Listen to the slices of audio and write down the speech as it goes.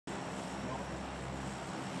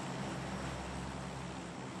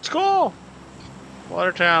School!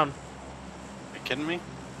 Watertown. Are you kidding me?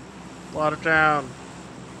 Watertown.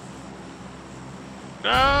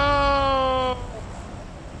 No!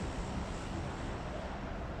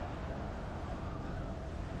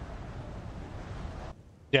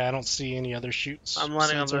 Yeah, I don't see any other shoots. I'm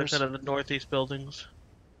landing on the other sensors. side of the northeast buildings.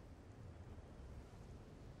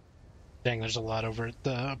 Dang, there's a lot over at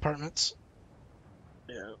the apartments.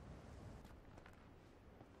 Yeah.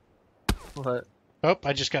 What? Oh,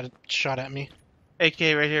 I just got a shot at me. AK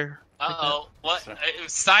right here. Uh-oh. What? It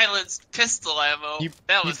was silenced pistol ammo.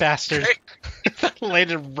 That You was bastard. great.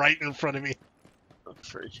 Landed right in front of me.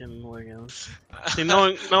 Freaking Wigginns. See,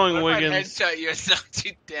 knowing What if I Wigginns, headshot you and knocked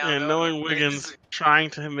you down? and That knowing would be Wigginns crazy. trying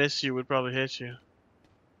to miss you would probably hit you.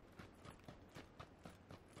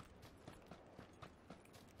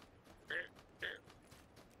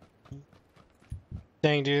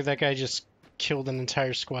 Dang, dude, that guy just killed an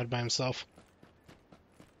entire squad by himself.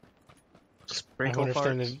 Sprinkle I wonder if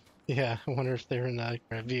they're farts. in a, yeah, I wonder if they're in a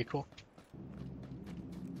vehicle.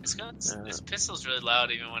 This pistol's really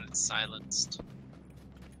loud even when it's silenced.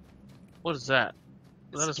 What is that?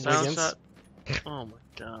 Is that a It's sound Wigginns. shot? Oh my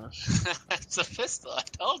gosh. It's a pistol, I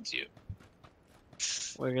told you.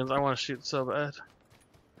 Wigginns, I want to shoot so bad.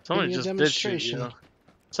 Somebody Give me a just did shoot demonstration. you.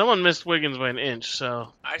 Someone missed Wigginns by an inch,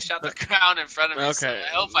 so... I shot the ground in front of me, so Okay,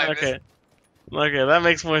 I hope I missed. okay. Okay, that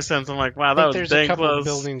makes more sense. I'm like, wow, I that think was there's dang a couple close. of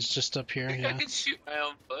buildings just up here, I yeah. can shoot my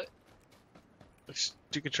own foot.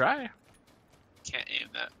 You could try. Can't aim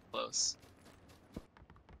that close.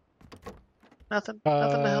 Nothing to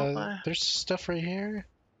help by. There's stuff right here.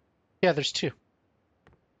 Yeah, there's two.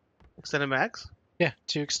 Extended max? Yeah,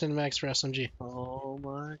 two extended mags for SMG. Oh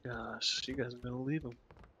my gosh, you guys are gonna leave him.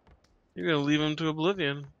 You're gonna leave him to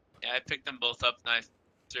oblivion. Yeah, I picked them both up and I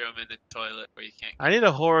threw them in the toilet where you can't. I need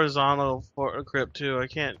a horizontal grip too. I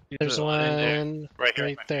can't use There's it one Right here.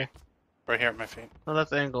 right there. Right here at my feet. Oh,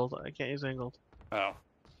 that's angled. I can't use angled. Oh.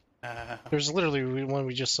 There's literally one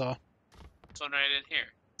we just saw. This one right in here.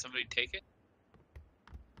 Somebody take it?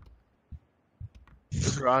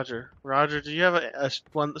 Roger. Roger, do you have a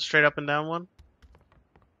one straight up and down one?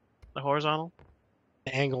 The horizontal?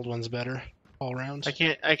 The angled one's better all around. I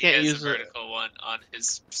can't He has use a it. vertical one on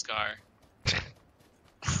his scar.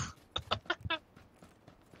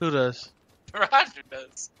 Who does? Roger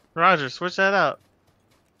does. Roger, switch that out.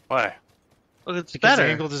 Why? Look, it's Because better.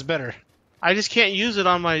 angled is better. I just can't use it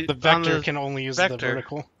on my The on vector the- can only use the vector.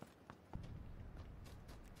 vertical.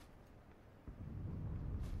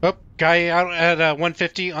 Oh, guy out at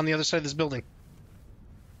 150 on the other side of this building.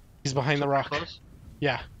 He's behind the rock. Close?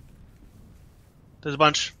 Yeah. There's a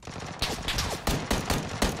bunch.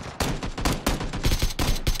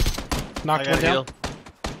 Knocked I one gotta down. heal.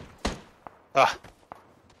 Ah,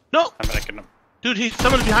 No! I'm making them. Dude,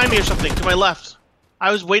 someone's behind me or something, to my left.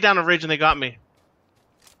 I was way down a ridge and they got me.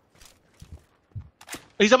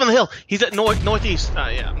 He's up on the hill. He's at northeast.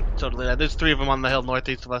 Yeah, totally. There's three of them on the hill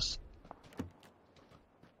northeast of us.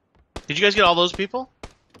 Did you guys get all those people?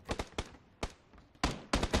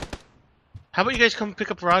 How about you guys come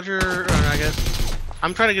pick up Roger, or I guess...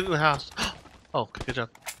 I'm trying to get in the house. Oh, good job.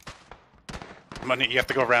 Money, you have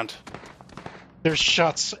to go around. There's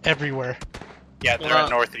shots everywhere. Yeah, they're Well, at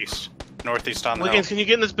northeast. Northeast on the Wigginns, hill. can you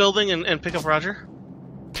get in this building and pick up Roger?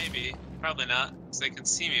 Maybe. Probably not. Because they can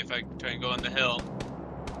see me if I try and go on the hill.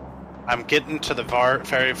 I'm getting to the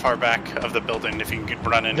very far back of the building if you can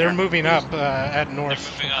run in They're here. moving up at They're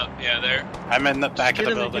north. moving up. Yeah, they're. I'm in the back of Get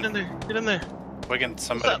the in there, building. get in there, get in there. Wiggins, What's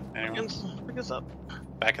somebody. up? Anyone? Wigginns, pick us up.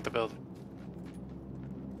 Back at the building.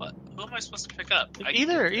 What? Who am I supposed to pick up?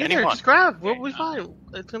 Either, anyone. just grab. We'll Okay, be fine.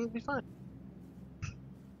 It's gonna be fine.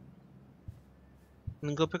 And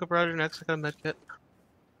then go pick up Roger next. I got a med kit.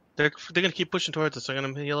 They're gonna keep pushing towards us. So I'm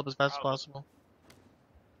gonna heal up as fast as possible.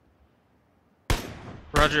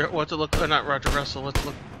 Roger, what's it look? Not Roger, Russell. What's it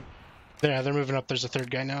look? Yeah, they're moving up. There's a third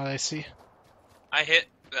guy now that I see. I hit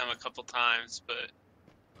them a couple times, but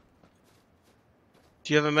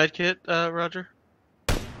Do you have a med kit, Roger?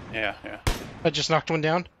 Yeah. I just knocked one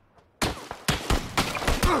down.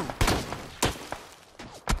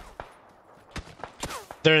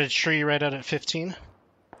 They're at a tree right out at 15.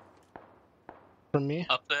 From me.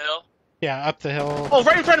 up the hill. Yeah, up the hill. Oh,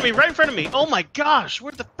 right in front of me! Right in front of me! Oh my gosh!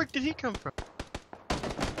 Where the frick did he come from?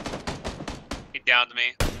 He downed me.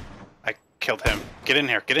 I killed him. Get in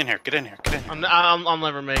here. Get in here. Get in here. Get in here. I'll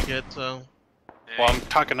never make it. So Well, I'm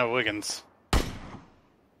talking to Wiggins.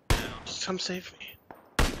 just come save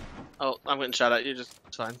me. Oh, I'm getting shot at. It's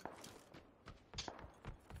fine.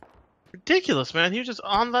 Ridiculous, man. He was just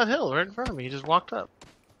on that hill right in front of me. He just walked up.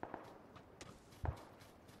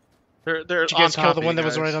 They're Did you guys on kill top the of one you that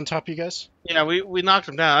was guys. right on top of you guys? Yeah, we knocked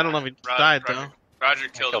him down. I don't know if he died though. Roger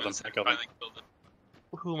killed him. I killed him. Finally killed him.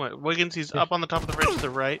 Who am I? Wigginns, he's up on the top of the ridge to the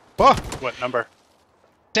right. Oh! What number?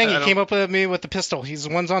 Dang, I he don't- came up with me with the pistol. He's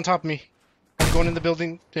the one's on top of me. I'm going in the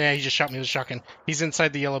building. Yeah, he just shot me with a shotgun. He's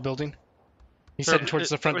inside the yellow building. He's heading towards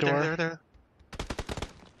the front door. There.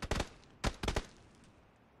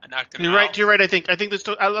 I knocked him To your out. right, to your right, I think. I think there's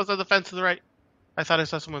still outside the fence to the right. I thought I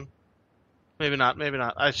saw someone. Maybe not, maybe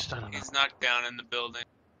not. I don't know. He's knocked down in the building.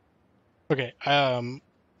 Okay,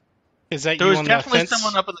 is that There you was on the definitely fence?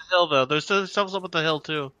 someone up on the hill though. There's still someone up on the hill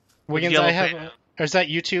too. Wigginns, yellow I have. van. Or is that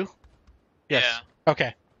you two? Yes. Yeah.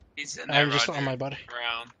 Okay, He's in there, I'm just Roger. on my body.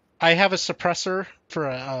 Ground. I have a suppressor for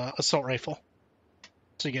a assault rifle,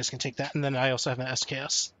 so you guys can take that. And then I also have an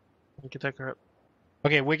SKS. Get that correct.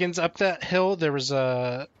 Okay, Wigginns, up that hill, there was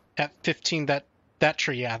a at 15 that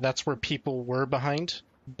tree. Yeah, that's where people were behind,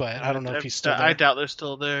 but I don't know if he's still there. I doubt they're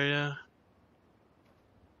still there. Yeah.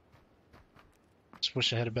 Just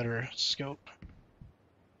wish I had a better scope.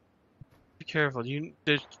 Be careful.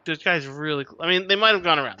 There's guys really. I mean, they might have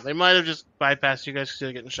gone around. They might have just bypassed you guys because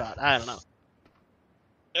you're getting shot. I don't know.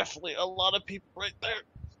 Definitely a lot of people right there.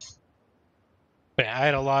 But yeah, I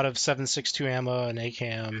had a lot of 7.62 ammo and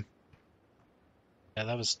AKM. Yeah,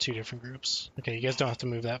 that was 2 different groups. Okay, you guys don't have to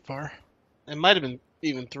move that far. It might have been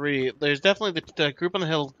even 3. There's definitely the group on the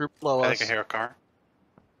hill, group below I us. think I hear a car.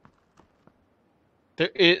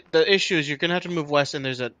 The issue is you're gonna have to move west, and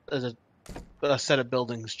there's a set of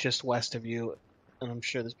buildings just west of you, and I'm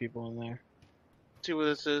sure there's people in there. See where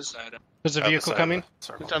this is? Side of- There's a Other vehicle side of coming. the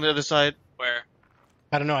circle. It's on the other side. Where?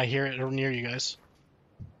 I don't know, I hear it near you guys.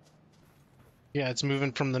 Yeah, it's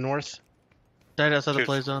moving from the north. Right outside the Shoot.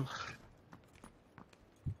 play zone.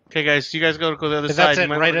 Okay, guys, you guys go to the other That's side. it, You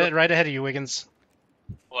might right, wanna go- right ahead of you, Wigginns.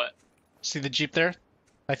 What? See the Jeep there?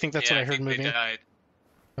 I think that's yeah, what I heard think moving. They died.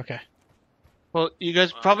 Okay. Well, you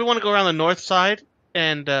guys probably want to go around the north side,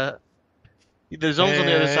 and the zone's on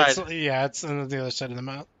the other side. Yeah, it's on the other side of the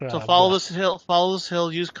mountain. So follow this hill. Follow this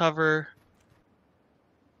hill. Use cover.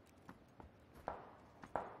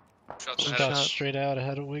 Shots Shot. ahead. Straight out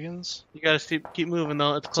ahead of Wigginns. You gotta keep moving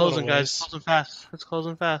though. It's It's a little closing, guys. ways. It's closing fast. It's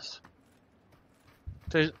closing fast.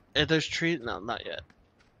 There's trees. No, not yet.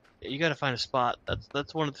 You gotta find a spot.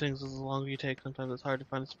 That's one of the things. The longer you take, sometimes it's hard to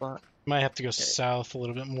find a spot. Might have to go south a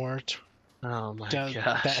little bit more. Oh my Down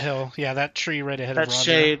gosh. that hill. Yeah, that tree right ahead That of Roger.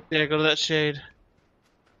 shade. Yeah, go to that shade.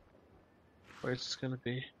 Where's this gonna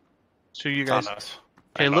be? So you It's guys. on us.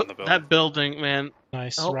 Okay, I'm on look the building. that building, man.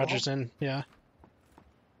 Nice. Oh, Roger's in. Yeah.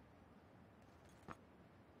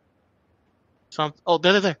 Oh,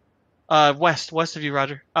 there. West of you,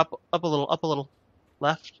 Roger. Up a little.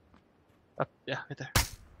 Left. Up, yeah, right there.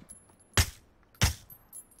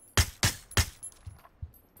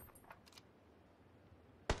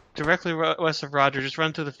 Directly west of Roger. Just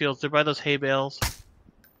run through the fields. They're by those hay bales.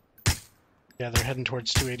 Yeah, they're heading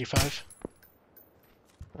towards 285.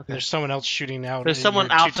 Okay. There's someone else shooting out. There's at someone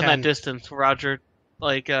your out from that 210. distance, Roger.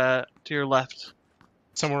 Like to your left.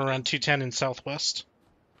 Somewhere around 210 in southwest.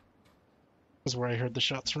 Is where I heard the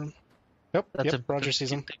shots from. Yep. Yep. Roger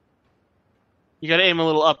sees him. You gotta aim a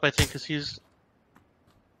little up, I think, because he's.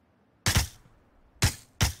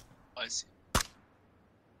 I see.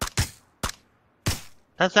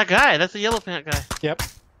 That's that guy. That's the yellow pant guy. Yep.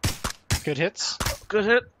 Good hits. Good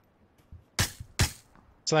hit.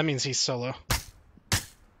 So that means he's solo.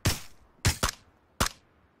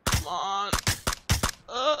 Come on.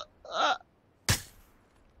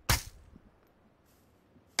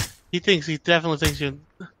 He definitely thinks you.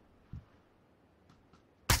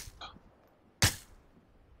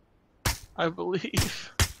 I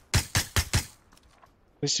believe.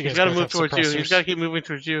 At least you He's guys got to both move have towards you. He's suppressors. got to keep moving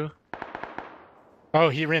towards you. Oh,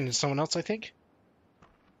 he ran into someone else, I think.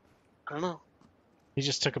 I don't know. He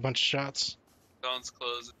just took a bunch of shots. Zone's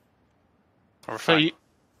closing. We're So fine. you.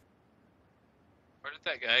 Where did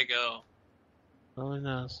that guy go? Oh, he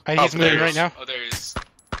knows. He's Oh, moving there he right is. now. Oh, there he is.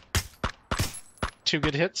 2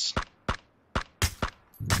 good hits.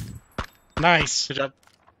 Nice. Good job.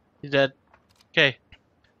 He's dead. Okay.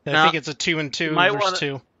 I Now, think it's a 2 and 2 might versus wanna-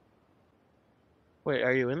 2. Wait,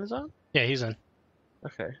 are you in the zone? Yeah, he's in.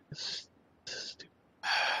 Okay.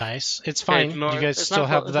 Nice. It's fine. north- You guys it's still not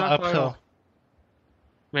have far- the it's not far at all. uphill.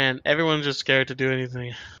 Man, everyone's just scared to do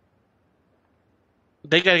anything.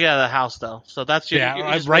 They gotta get out of the house though, so that's your. Yeah, you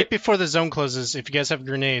right just wait- before the zone closes, if you guys have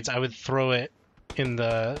grenades, I would throw it in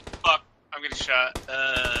the... Fuck, I'm getting shot.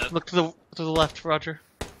 Look to the left, Roger.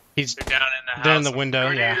 He's They're down in the house. there in the window,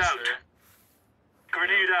 yeah. Sure.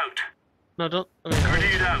 Grenade out. No, don't. I mean,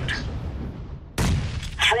 Grenade out.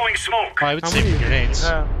 Throwing smoke. Oh, I would how save many the grenades. do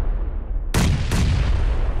you have?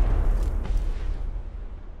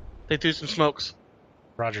 They threw some smokes.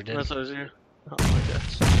 Roger did. That's what I was here. Oh my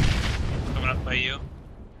gosh. Coming up by you.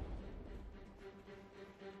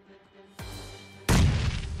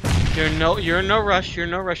 You're in no rush. You're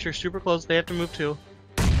in no rush. You're super close. They have to move too.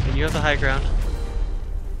 And you have the high ground.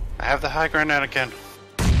 I have the high ground out again.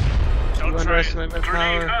 You underestimate my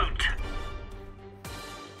Grenade power. out.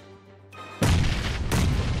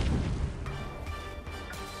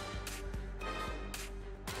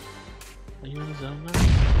 Are you in the zone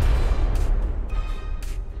now?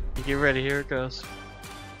 You get ready. Here it goes.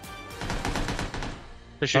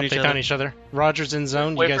 They're Oh, shooting they each found other. each other. Roger's in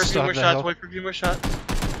zone. Wait You for guys a few still more have the shots. hill. Wait for a few more shots.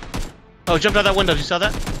 Oh, jumped out that window. Did you saw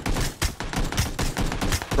that?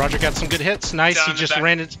 Roger got some good hits. Nice. Down He in the just back.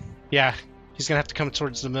 ran it. Yeah. He's gonna have to come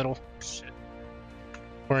towards the middle. Shit.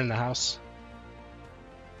 Or in the house.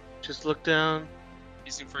 Just look down.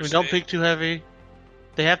 Using I first mean, don't aid. peek too heavy.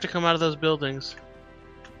 They have to come out of those buildings.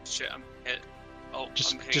 Shit, I'm hit. Oh,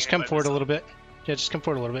 Just I'm getting just hit come by forward a this. little bit. Yeah, just come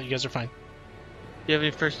forward a little bit. You guys are fine. Do you have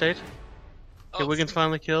any first aid? Okay, Oh, Wigginns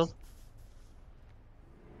finally killed.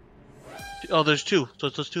 Oh, there's two. So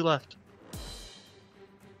it's those two left.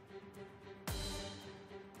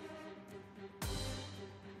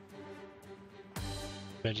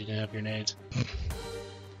 Bet you didn't have grenades.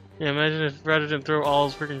 Yeah, imagine if Roger didn't throw all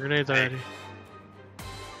his freaking grenades already.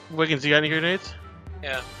 Wigginns, you got any grenades?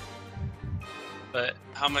 yeah. But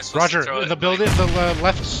how am I supposed to Roger, throw it? the building, the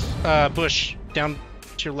left bush down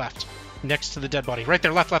to your left, next to the dead body. Right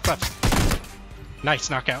there, left. Nice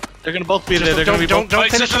knockout. They're gonna both be there. They're don't gonna be don't, both. don't Oh,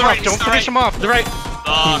 he's finish to him the off. right, Don't he's to the finish right. him off. The right.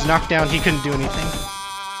 Oh, He's knocked down. He couldn't do anything.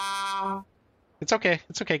 It's okay.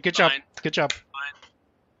 It's okay. Good job. Fine. Good job.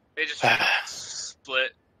 they just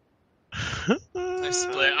split. They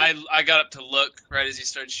split. I got up to look right as he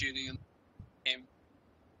started shooting and came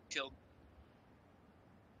killed.